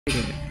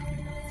at it.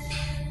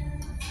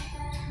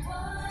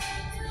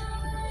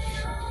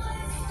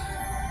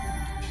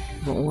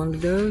 Want one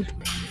of those?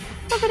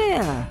 Look at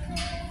that.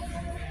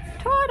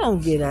 Toy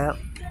don't get out.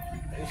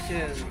 It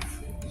should.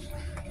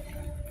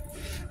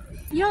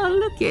 Y'all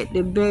look at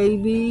the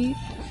baby.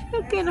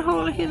 Look at the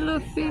whole of his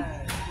little feet.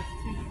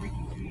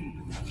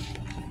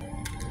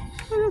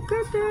 Look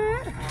at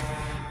that.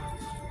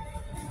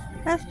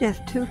 That's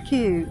just too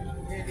cute.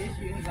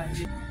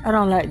 I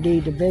don't like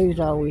these. The babies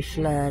always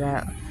slide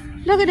out.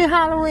 Look at the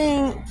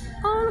Halloween.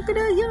 Oh, look at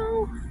that,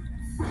 yo.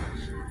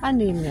 I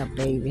need me a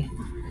baby.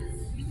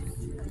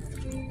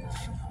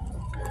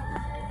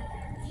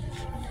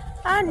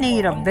 I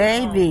need a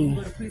baby.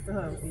 Go to Pizza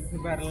Hut. You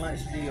can buy the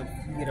lunch deal.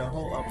 You get a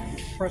whole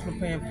personal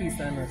pan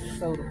pizza and a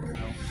soda.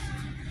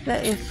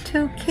 That is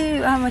too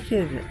cute. How much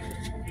is it?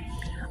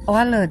 Oh,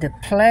 I love the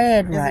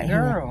plaid right here.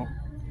 It's a girl.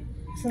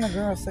 It's in the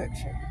girl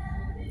section.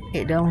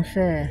 It don't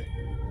say.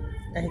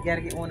 And he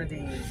gotta get one of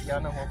these.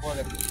 Y'all know my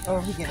boy. Oh,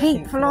 he getting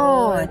Pink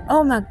Floyd.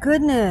 Oh my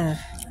goodness.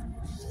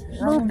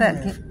 Move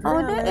back.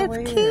 Oh, that is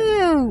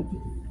cute.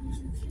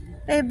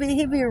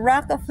 He be a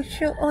rocker for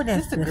sure. Oh,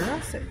 that's the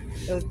girl section.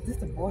 This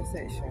the boy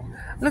section.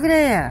 Look at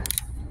that.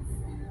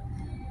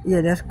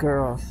 Yeah, that's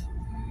girls.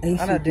 I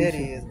know that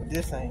is, but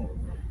this ain't.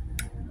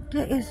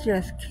 That is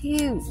just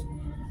cute.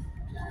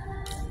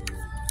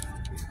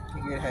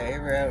 You get her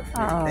every outfit.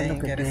 Oh, they look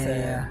ain't at got a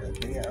that. size.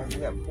 We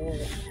got four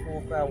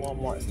or five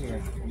Walmarts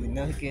here. You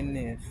know he getting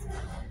this.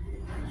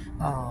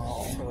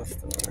 Oh. Toy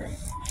Story.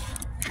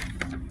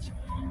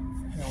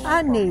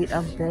 I need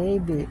a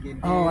baby.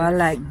 Oh, I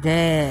like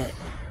that.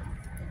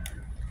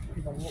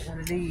 You gonna want one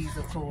of these,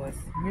 of course.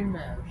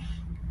 Midnight.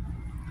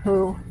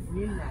 Who?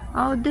 Midnight.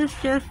 Oh, this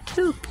just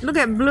too. Look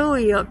at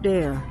Bluey up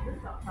there.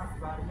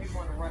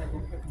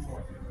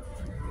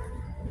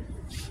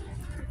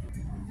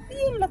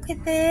 You look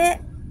at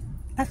that.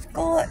 A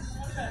skirt.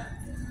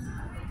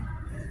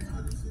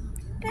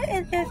 That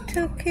is just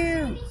too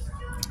cute.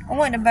 I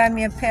wanted to buy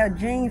me a pair of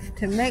jeans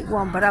to make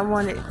one, but I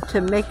wanted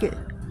to make it.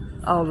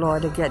 Oh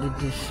Lord, they got the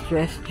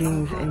distressed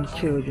jeans in the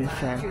children's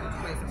section.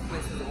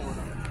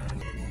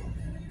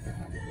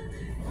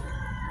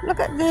 Look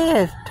at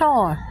this.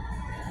 Toy.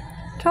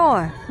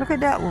 Toy. Look at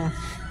that one.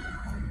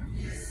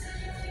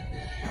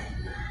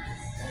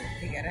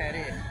 He gotta have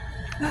it.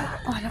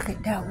 Oh, look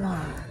at that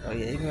one. Oh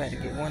yeah, you gonna have to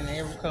get one in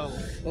every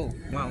color. Oh,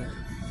 mama.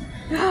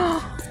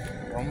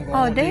 I'm going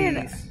Oh,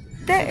 these.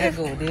 that Let's is.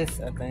 go with this,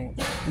 I think.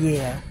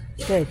 Yeah,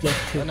 that's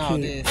just too But no,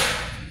 cute. this.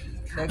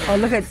 Oh,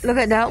 look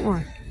at that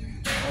one.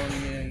 Oh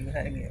yeah, you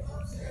had to get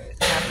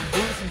happy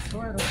boots and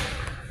sweater.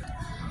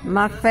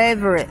 My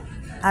favorite.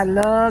 I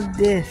love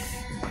this.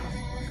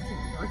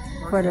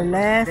 For the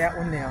last. That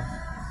one now.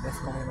 That's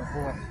gonna be my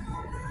boy.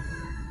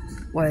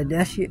 Well,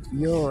 that's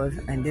yours,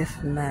 and this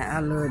is mine. I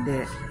love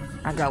that.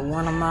 I got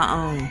one of my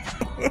own.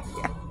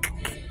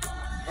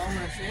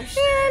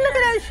 Yeah, look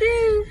at that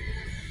shoe.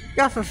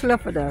 Got some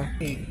slipper though.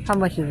 How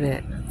much is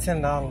it?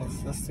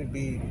 $10. That's too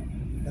big.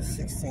 That's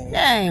 16.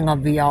 That ain't gonna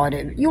be all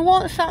that. You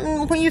want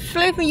something when you're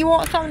sleeping. You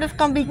want something that's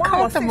gonna be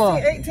comfortable.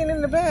 16, 18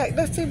 in the back.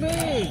 That's too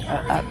big.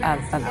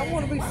 I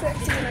want to be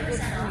sexy when I go to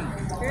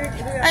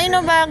sleep. ain't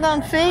nobody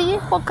gonna see you.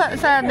 What cut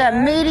size that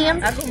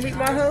medium? I gonna meet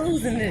my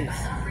hoes in this.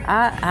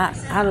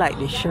 I like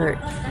the shirt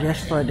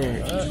just for the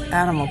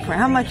animal print.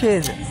 How much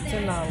is it?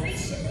 $10.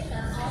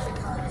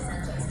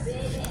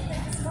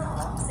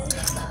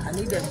 I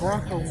need that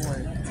Bronco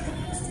one.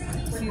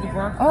 See the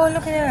Bronco? Oh,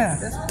 look at that.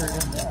 That's pretty.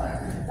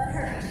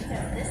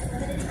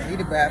 I need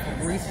to buy it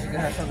for Reese. She can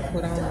have something to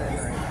put on that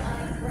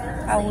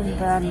night. I wouldn't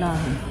buy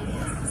nothing.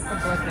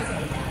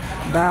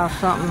 What Buy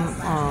something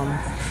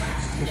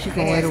that she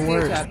can wear to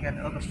work. Got the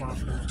other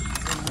Bronco.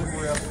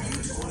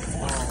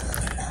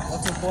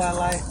 What's the boy I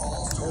like?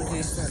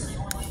 OJ Simpson.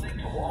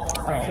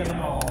 Kill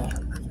them all.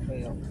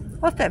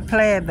 What's that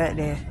plaid back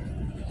there?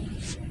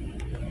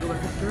 When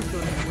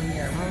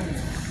you're at home.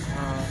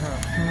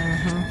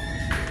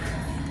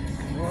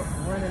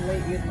 Running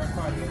late is my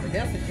car. But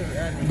that's the shirt I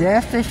need.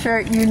 That's the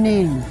shirt you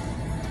need.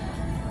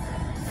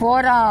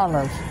 $4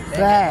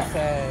 back.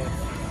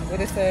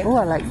 What it say? Oh,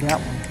 I like that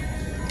one.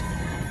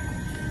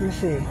 Let me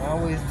see.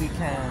 Always be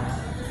kind.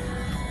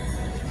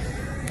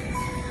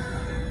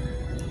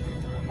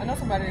 I know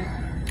somebody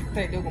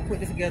think they're gonna put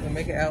this together and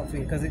make an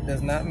outfit because it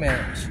does not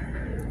match.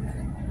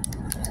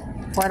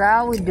 What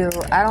I would do,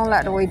 I don't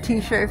like the way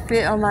t-shirt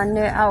fit on my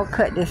neck. I would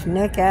cut this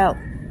neck out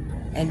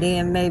and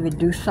then maybe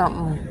do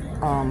something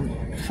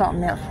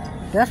else.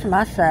 That's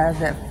my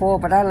size at 4,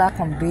 but I like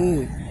them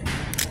big.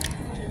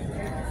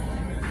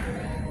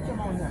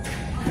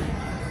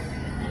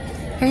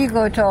 Here you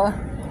go, Toy.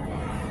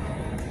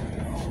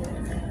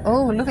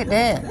 Oh, look at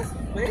that.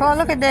 Toy,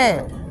 look at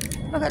that.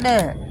 Look at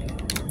that.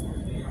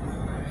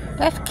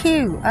 That's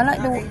cute. I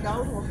like the.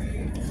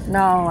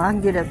 No, I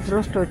can get a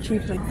thrift store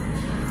cheaper.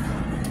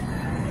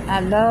 I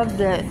love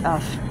the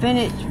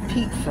spinach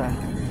pizza.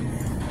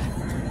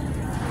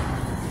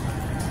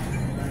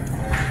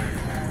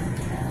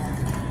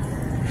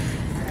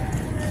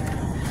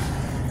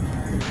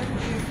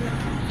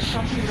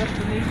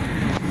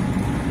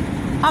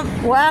 How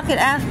Well, I could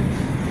ask.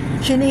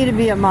 She need to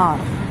be a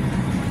model.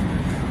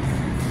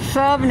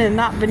 Southern is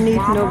not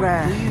beneath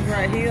nobody. These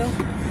right here.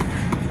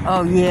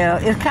 Oh yeah,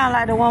 it's kind of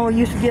like the one we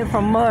used to get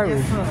from Murray.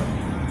 Yes, sir.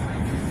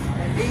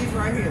 And these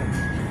right here.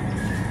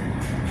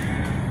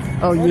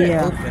 Oh they're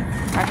yeah. open.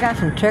 I got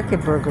some turkey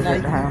burgers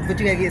at the house. But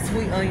you gotta get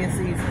sweet onion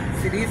seasoning.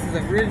 See, this is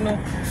original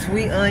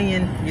sweet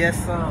onion. Yes,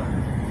 sir.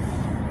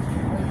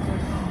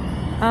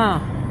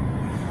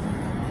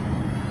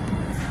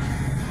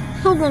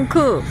 Who gonna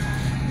cook? I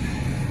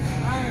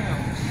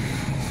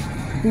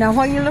am. Now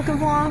what you looking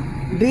for?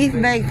 Beef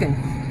bacon.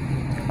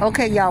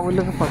 Okay, y'all, we're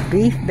looking for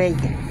beef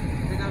bacon.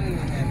 They don't even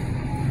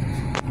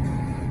have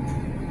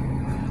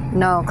it.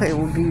 No, okay, it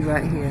will be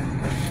right here.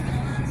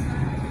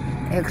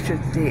 Extra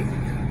thick.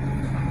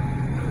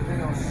 They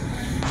don't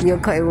have it. Yeah,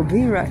 okay, it will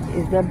be right.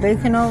 Is that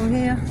bacon over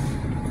here?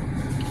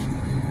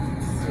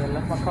 See, I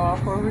left my car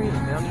for a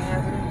reason. They don't even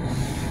have it.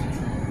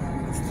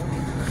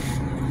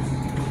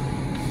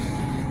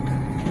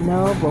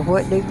 No, but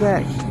what they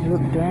got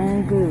look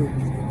darn good.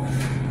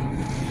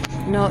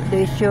 No,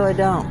 they sure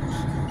don't.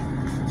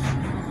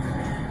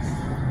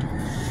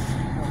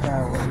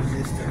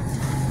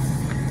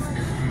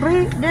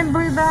 Bree, didn't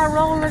Bree buy a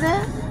roll of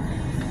that?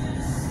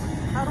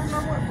 I don't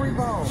know what Bree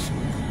bought.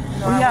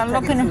 No, We are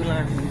looking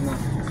at.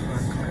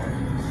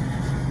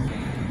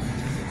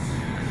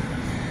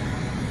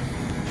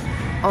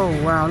 Oh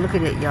wow, look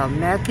at it, y'all.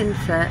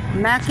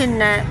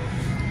 Mackinac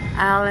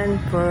Island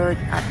fudge.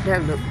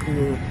 That look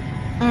good.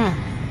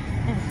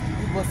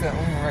 What's that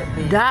one right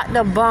there?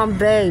 Dr.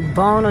 Bombay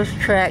bonus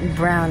track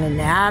brownie.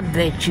 Now I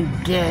bet you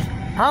guess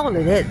all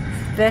of that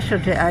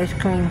specialty ice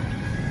cream,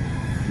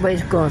 but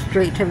it's going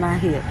straight to my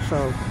hip,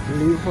 so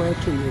leave where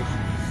it is.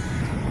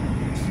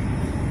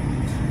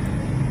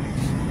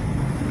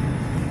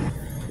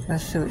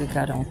 Let's see what they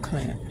got on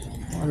clearance.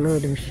 I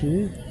love them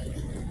shoes.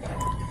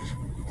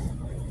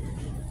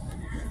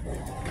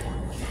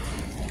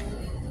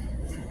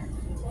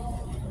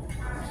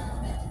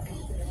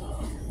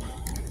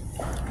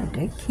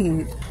 They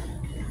cute.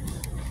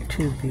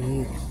 Too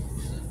big.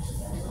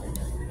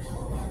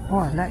 Oh,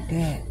 I like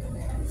that.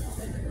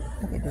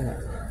 Look at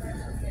that.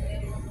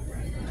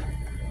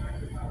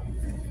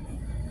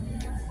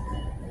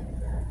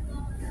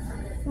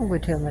 I'm gonna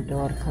tell my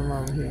daughter to come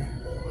over here.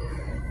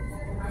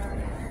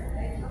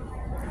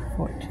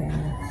 14.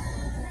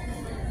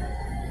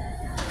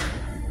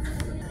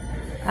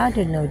 I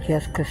didn't know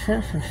Jessica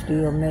Simpson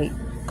still make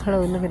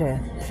clothes. Look at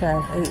that.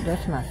 Size 8.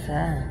 That's my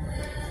size.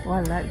 Oh,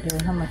 I like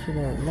that. How much is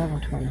that?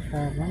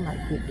 $11.25. I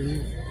might get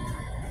these.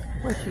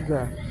 What she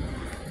got?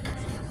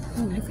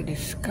 Oh, look at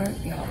this skirt,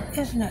 y'all.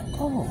 Isn't that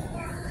old?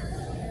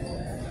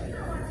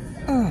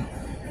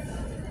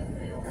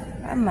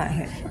 I might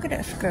have. Look at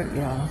that skirt,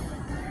 y'all.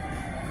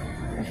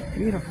 That's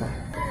beautiful.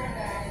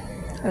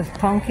 That's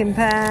pumpkin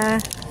pie.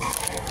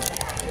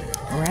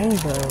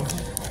 Rainbow.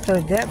 So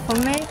is that for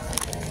me?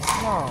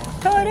 No.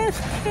 Oh, that's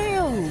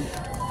cute.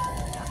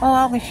 Oh,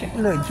 I wish.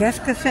 Look,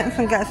 Jessica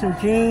Simpson got some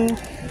jeans.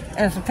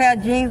 And it's a pair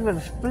of jeans with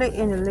a split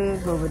in the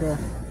leg over there.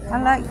 I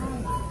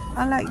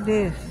like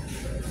this.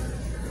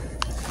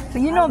 So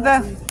you know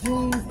about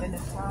jeans and the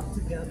top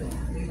together.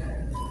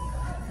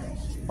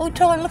 Oh,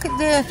 Toy, look at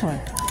this one.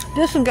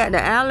 This one got the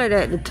outlet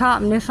at the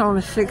top, and this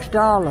only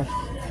 $6.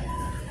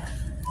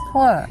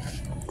 What? I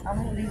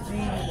want these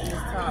jeans in this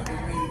top in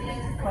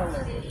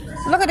color.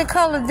 Look at the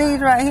color of these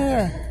right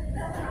here.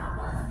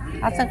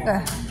 I think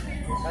Are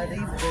these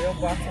bell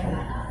bottom?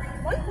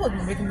 Why you supposed to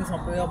be making me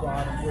some bell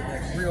bottom with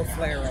that real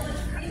flare on it?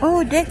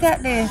 oh, they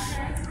got this.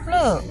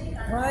 Look,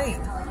 Right.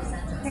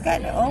 they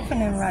got the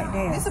opening right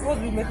You're there. supposed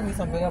to be making me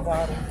some bell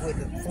bottom with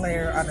the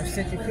flare. I done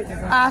sent you pictures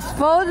of I'm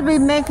supposed to be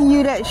making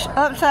you that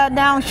upside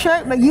down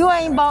shirt, but you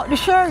ain't bought the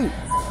shirt.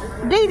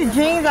 These are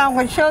jeans I'm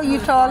gonna show you,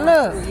 Toy.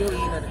 Look.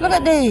 Look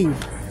at these.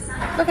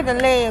 Look at the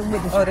leg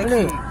with the Oh, they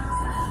split. cute.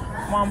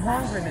 Well, I'm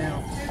hungry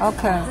now.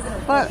 Okay,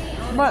 but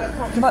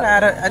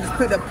I just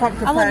put the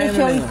pumpkin I want pie to in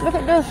show you. there. Look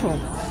at this one.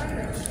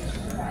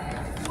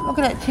 Look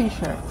at that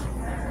T-shirt.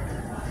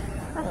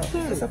 That's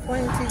cute. It's a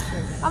plain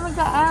t-shirt. I mean,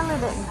 got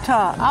outlet at the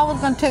top. I was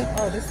gonna take.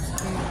 Oh, this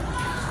is cute.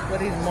 What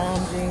these mom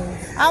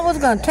jeans? I was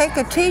gonna take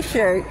a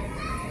T-shirt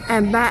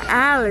and buy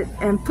outlet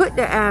and put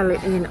the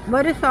outlet in it,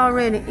 but it's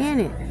already in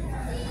it.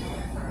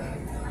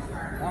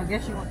 I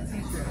guess you want the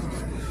t-shirt.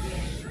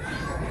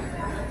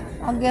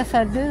 I guess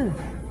I do.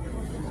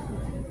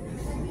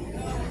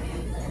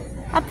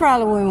 I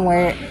probably wouldn't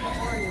wear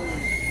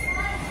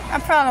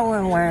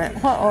it.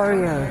 What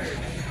Oreos?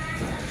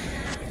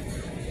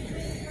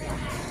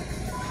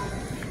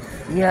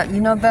 Yeah,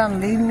 you know about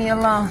leaving me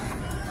alone.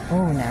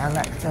 Oh, now I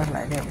like stuff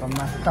like that, but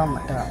my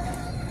stomach up.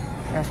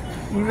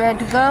 You ready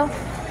to go?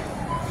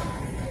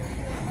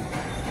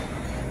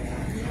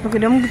 Look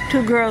at them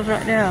two girls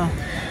right there.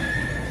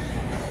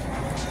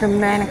 The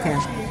mannequin.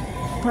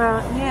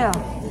 Yeah,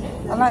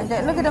 I like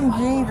that. Look at them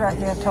jeans right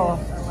there, Toy.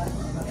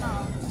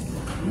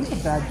 You can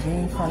buy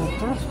jeans from the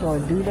thrift store.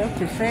 Do that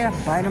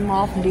yourself. Bite them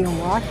off and then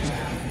wash them.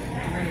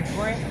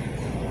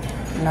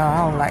 No, I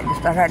don't like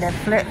this. I got that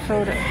flat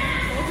soda.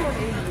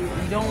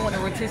 don't want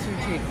the rotisserie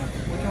chicken.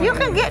 Which one You do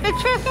can get the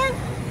chicken.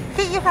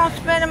 Keep you from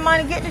spending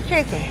money, get the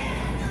chicken.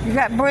 You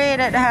got bread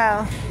at the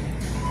house.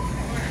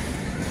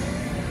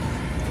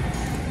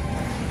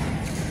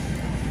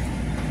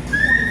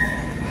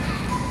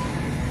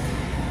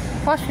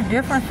 What's the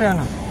difference in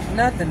them?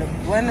 Nothing.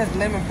 One is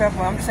lemon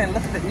pepper. I'm just saying,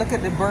 look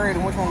at the bird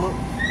and which one look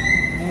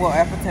more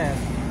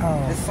appetizing.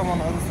 Oh. There's some on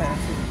the other side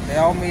too. They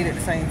all made at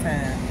the same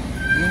time.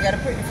 You ain't gotta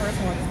pick the first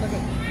one. Just look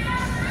at.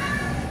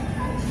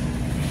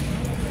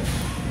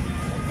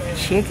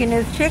 Chicken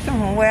is chicken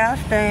from where I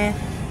stand.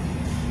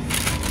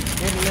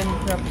 There's lemon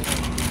pepper.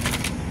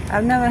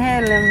 I've never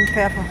had lemon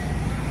pepper.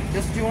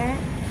 This what you want?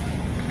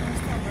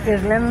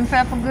 Is lemon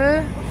pepper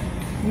good?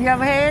 You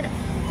ever had it?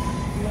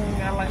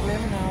 I like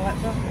lemon. I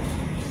like pepper.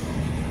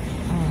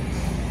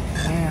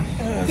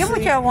 Yeah. Get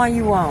whichever one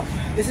you want.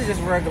 This is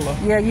just regular.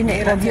 Yeah, you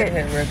need to get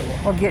get regular.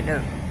 or get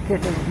the.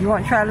 You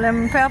want to try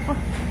lemon pepper?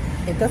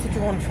 If that's what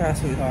you want to try,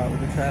 sweetheart, we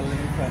can try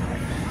lemon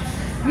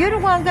pepper. You the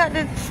one got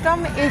the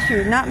stomach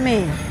issue, not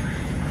me.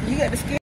 You got the skin.